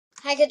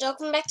Hi guys,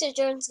 welcome back to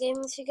Jordan's Game.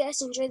 If you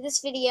guys enjoyed this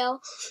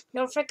video,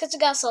 don't forget to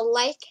guys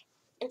like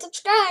and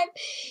subscribe.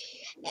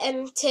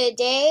 And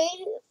today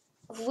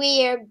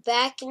we are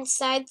back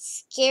inside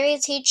Scary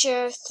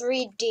Teacher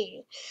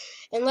 3D.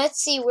 And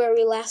let's see where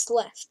we last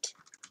left.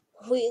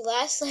 We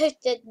last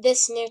left at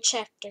this new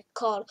chapter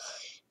called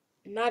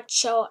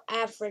Not Your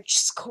Average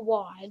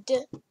Squad.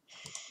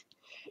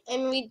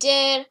 And we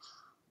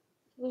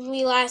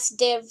last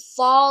did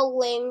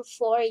Falling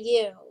for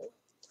You.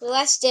 We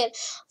last did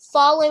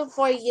Falling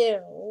for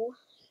You.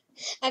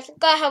 I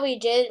forgot how we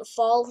did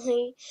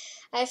falling.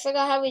 I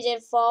forgot how we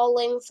did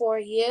falling for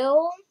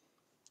you.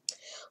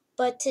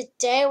 But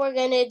today we're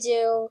gonna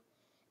do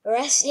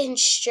rest and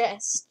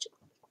stressed.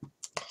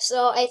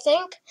 So I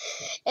think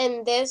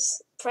in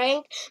this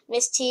prank,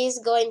 Miss T is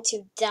going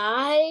to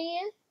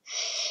die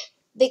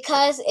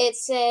because it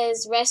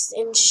says rest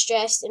and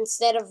stressed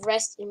instead of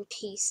rest in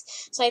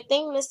peace. So I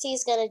think Miss T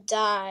is gonna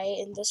die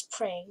in this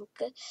prank.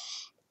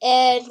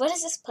 And what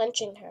is this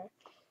punching her?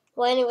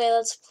 Well, anyway,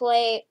 let's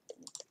play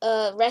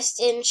rest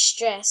in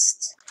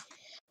stressed.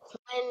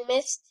 When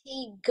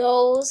Misty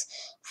goes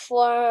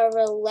for a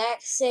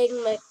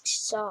relaxing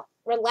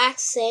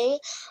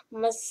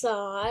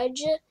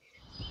massage,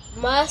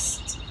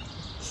 must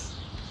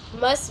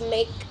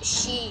make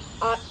she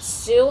ought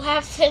to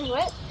have been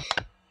what?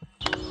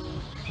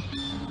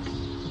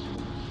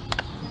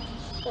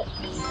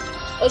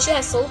 Oh, she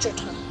has soldier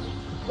time,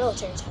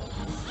 military time.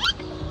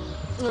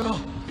 Ugh,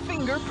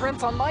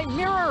 fingerprints on my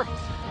mirror.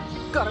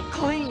 Gotta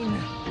clean.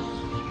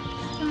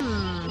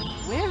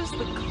 Where's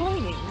the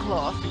cleaning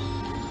cloth?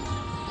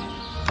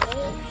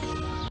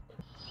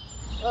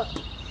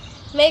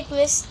 Make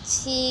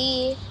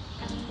Misty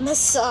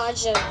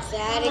massage a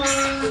bad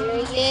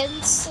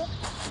experience.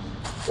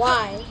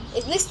 Why?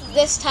 At least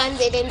this time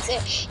they didn't say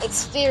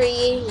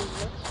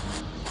experience.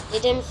 They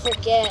didn't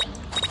forget.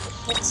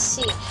 Let's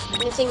see.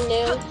 Anything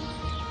new?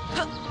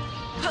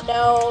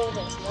 No,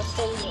 there's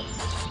nothing new.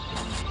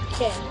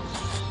 Okay.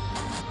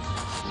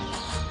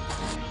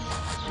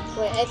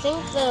 Wait, I think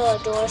the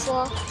door's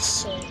locked,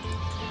 so...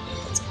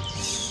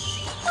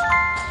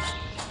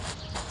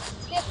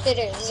 Yep, it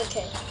is.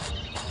 Okay.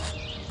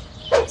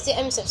 See,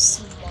 I'm so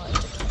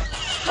smart.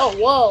 Oh,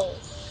 whoa.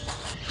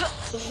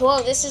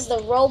 Whoa, this is the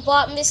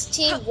robot Miss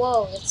T?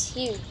 Whoa, it's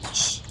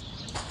huge.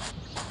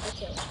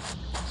 Okay.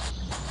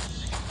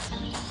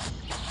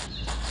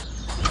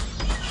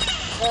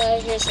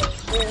 Here's a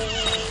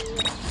room.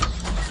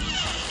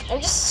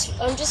 I'm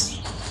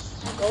just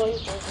going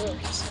through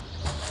rooms.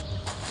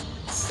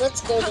 So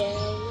let's go down.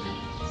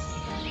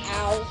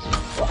 Ow.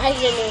 Well, I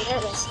didn't even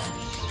hurt myself.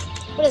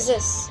 What is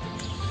this?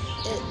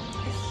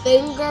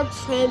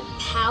 Fingerprint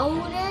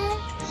powder?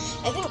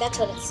 I think that's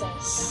what it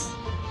says.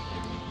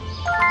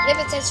 Yep,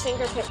 it says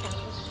fingerprint powder.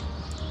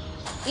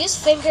 Use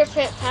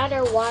fingerprint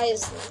powder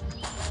wisely.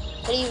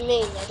 What do you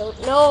mean? I don't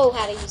know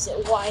how to use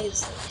it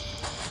wisely.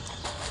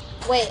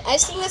 Wait, I've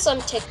seen this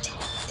on TikTok.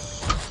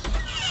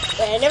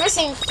 Wait, I've never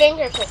seen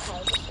fingerprint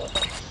powder before.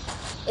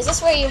 Is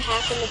this where you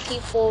hack into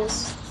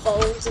people's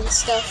phones and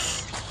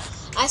stuff?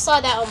 I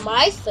saw that on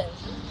my phone,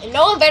 and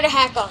no one better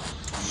hack on.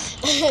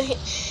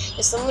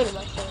 There's someone in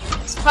my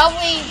phone. It's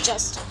probably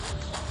Justin.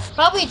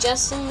 Probably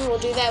Justin will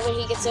do that when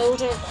he gets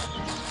older,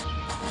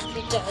 but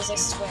he does, I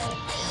swear.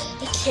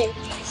 Okay.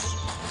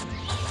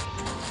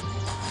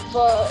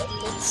 But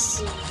let's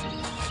see.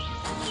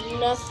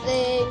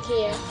 Nothing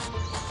here.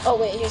 Oh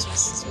wait, here's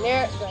Mrs.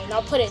 Mirror. Right, and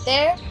I'll put it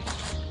there.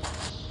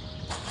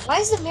 Why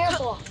is the mirror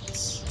blocked?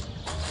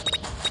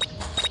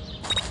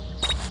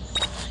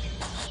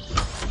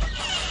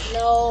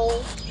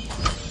 No.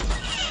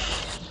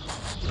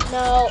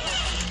 No.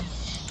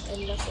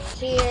 And nothing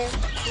here.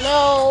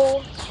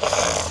 No.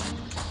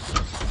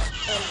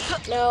 And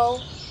no.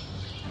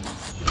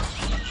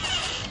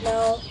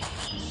 No.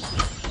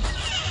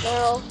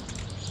 No.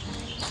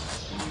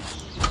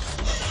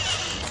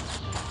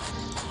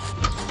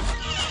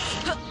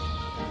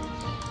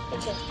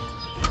 Okay.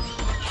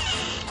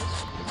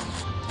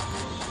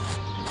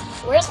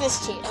 Where's Miss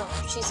T?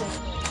 Oh, she's in the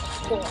room,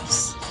 of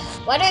course.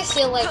 Why do I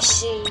feel like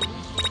she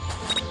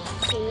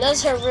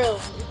knows her room?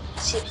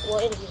 Well,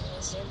 anyway,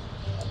 knows her.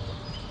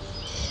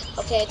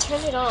 Okay,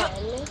 turn it on.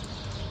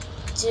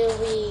 Do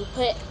we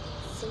put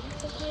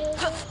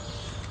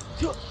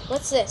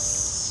what's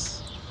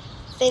this?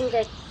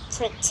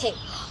 Fingerprint tape.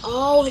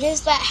 Oh, it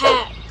is that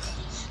hack.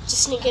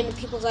 Just sneak into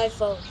people's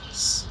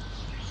iPhones.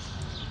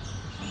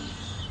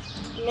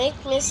 Make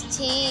Miss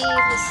T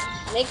use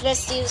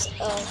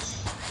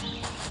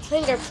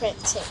fingerprint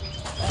tape.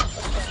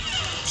 Okay.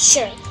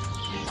 Sure.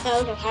 I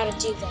don't know how to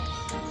do that,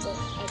 but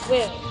I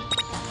will.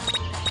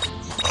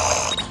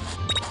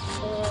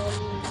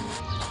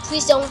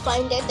 Please don't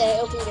find it that I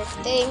opened your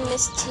thing,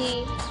 Miss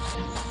T.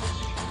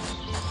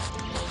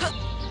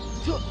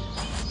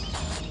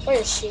 Where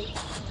is she?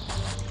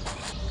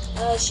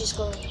 Oh, she's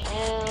going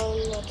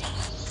down. Okay.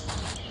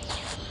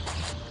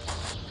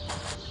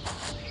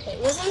 Wait,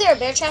 wasn't there a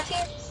bear trap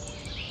here?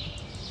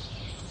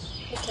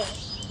 Okay.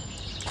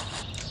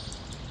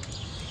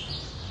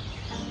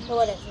 Or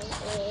whatever.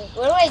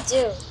 What do I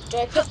do? Do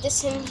I put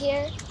this in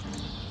here?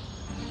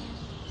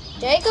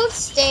 Do I go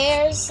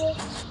upstairs?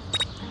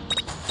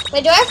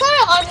 Wait, do I put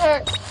it on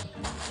her?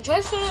 Do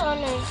I put it on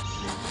her?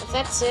 If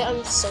that's it,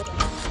 I'm so done.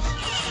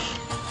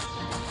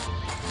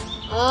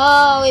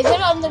 Oh, we put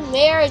it on the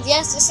mirror.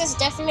 Yes, this is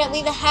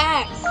definitely the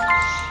hack.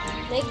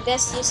 Make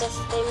best use of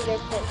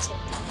fingerprinting.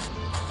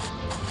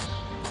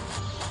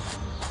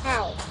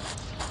 How?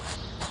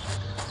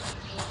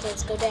 Okay,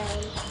 let's go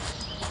down.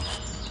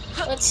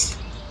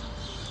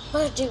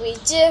 What do we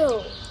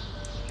do?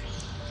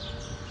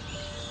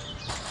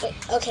 Wait,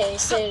 okay,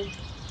 so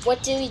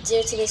what do we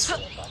do to this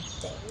robot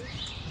thing?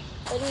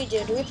 What do we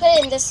do? Do we put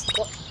it in this?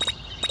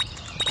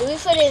 Do we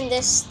put it in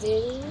this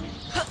thing?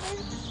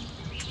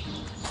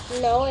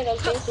 No, I don't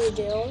think we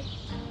do.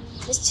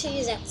 This tree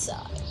is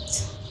outside.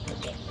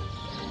 Okay.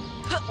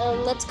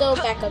 Let's go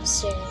back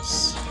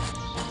upstairs.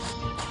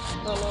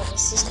 Oh no,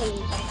 this is coming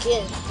back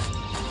in.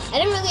 I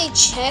didn't really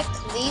check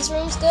these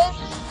rooms good.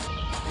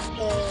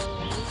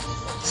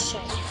 Let's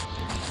check.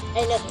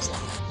 I know there's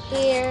nothing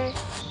here.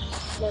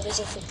 No, there's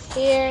nothing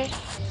here.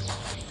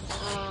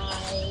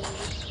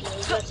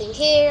 There's nothing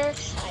here.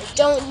 I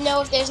don't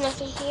know if there's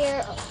nothing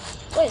here. Oh,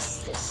 what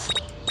is this?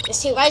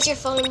 Misty, why is your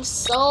phone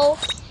so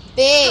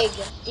big?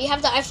 Do you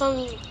have the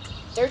iPhone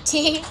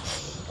 13?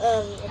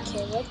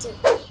 Okay,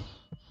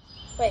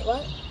 wait,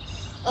 what?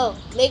 Oh,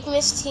 make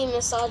Misty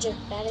massage a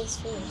bad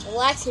experience.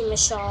 Relaxing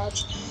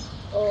massage.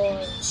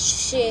 Or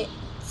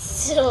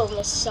shitsu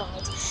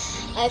massage.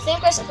 I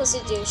think we're supposed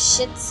to do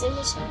shitsu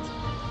massage.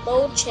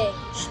 Mode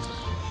change.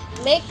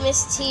 Make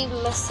Misty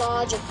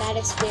massage a bad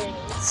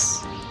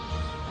experience.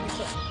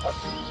 Okay. Oh,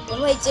 what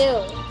do I do?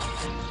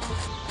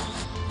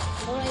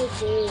 How do I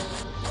do?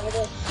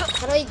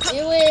 How do I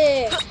do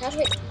it? How do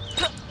I...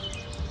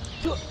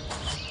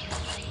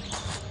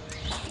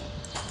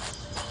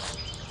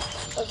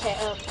 Okay,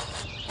 okay.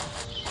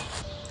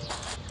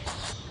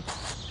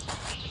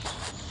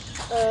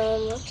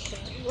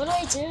 What do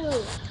I do?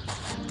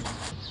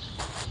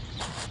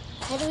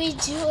 How do we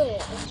do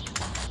it?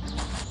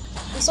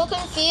 I'm so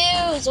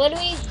confused. What do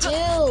we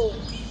do?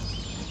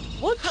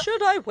 What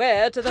should I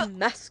wear to the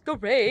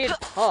masquerade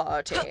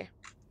party?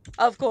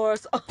 Of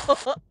course,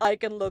 I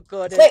can look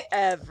good in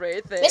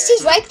everything.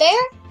 Misty's right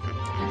there?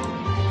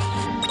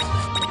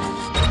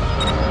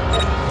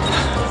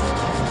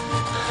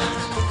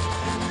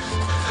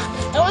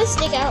 I want to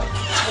sneak out.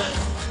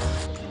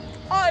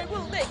 I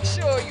will make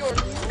sure you'll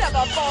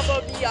never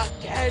bother me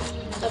again.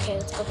 Okay,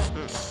 let's go back.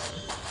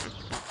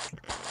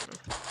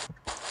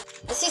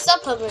 Misty,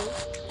 stop hovering.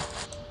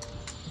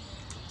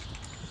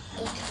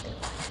 Okay.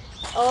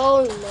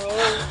 Oh no.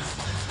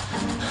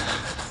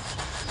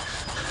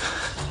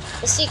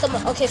 Misty, come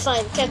on. Okay,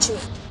 fine. Catch me.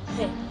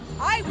 Okay.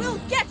 I will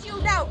get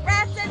you now,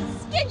 rats, and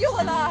skin you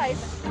alive.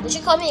 Did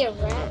you call me a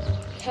rat?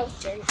 How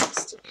dare you,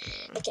 Misty?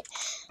 Okay.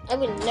 I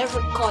would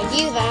never call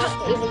you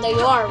that, even though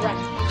you are a rat.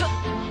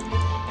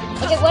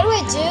 Okay, what do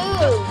I do?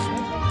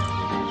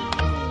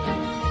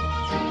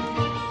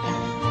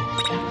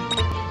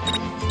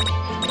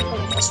 Oh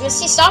my gosh,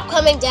 Misty, stop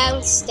coming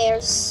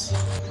downstairs.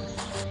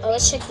 Oh,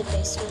 let's check the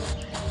basement.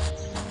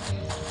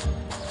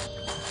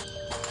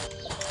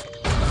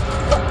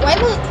 Why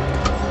would...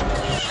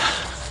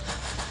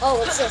 Oh,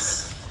 what's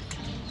this?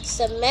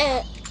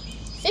 Cement.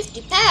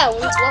 50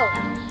 pounds? Whoa.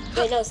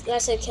 Wait, no,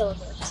 that's a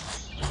kilogram.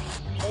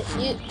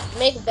 You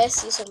make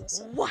best use of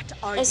this. What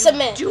are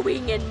you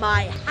doing in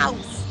my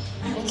house?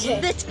 Okay.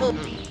 Little.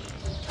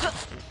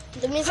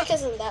 The music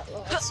isn't that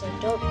loud, so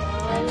don't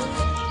mind.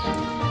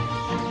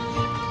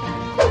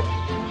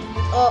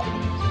 Oh,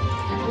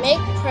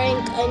 make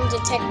prank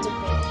undetectable.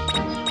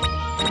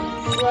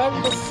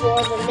 Run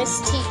before the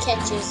Misty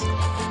catches.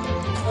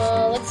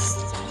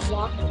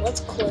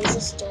 Let's close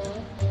this door.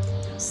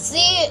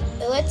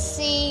 Let's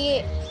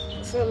see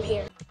from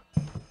here.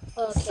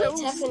 Okay, So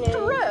it's happening.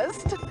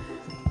 stressed.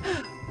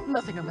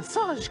 Nothing a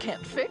massage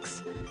can't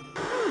fix.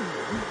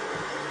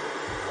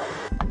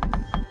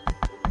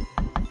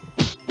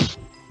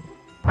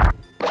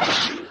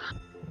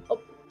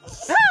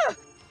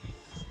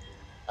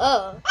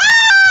 Oh.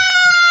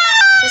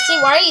 Let's see,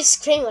 why are you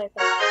screaming like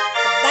that?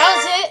 That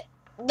was it.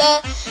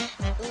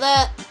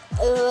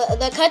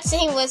 The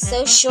cutscene was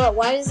so short.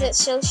 Why is it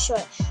so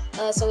short?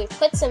 So we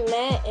put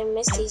cement in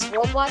Misty's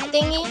robot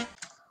thingy.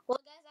 Well,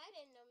 guys, I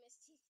didn't know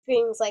Misty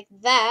screams like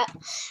that.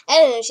 I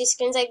didn't know she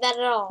screams like that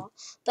at all.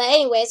 But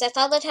anyways, that's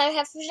all the time I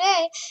have for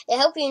today. I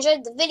hope you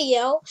enjoyed the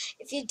video.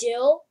 If you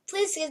do,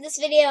 please give this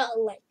video a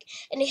like.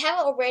 And if you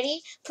haven't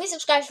already, please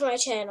subscribe to my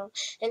channel.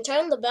 And turn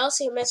on the bell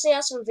so you're missing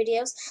out some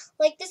videos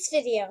like this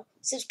video.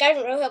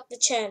 Subscribing will help the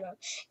channel.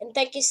 And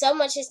thank you so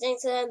much for staying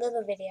to the end of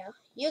the video.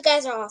 You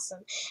guys are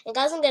awesome. And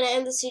guys, I'm going to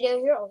end this video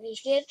here.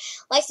 If you did,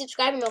 like,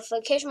 subscribe, and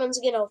notification buttons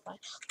to get notified.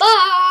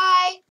 Bye!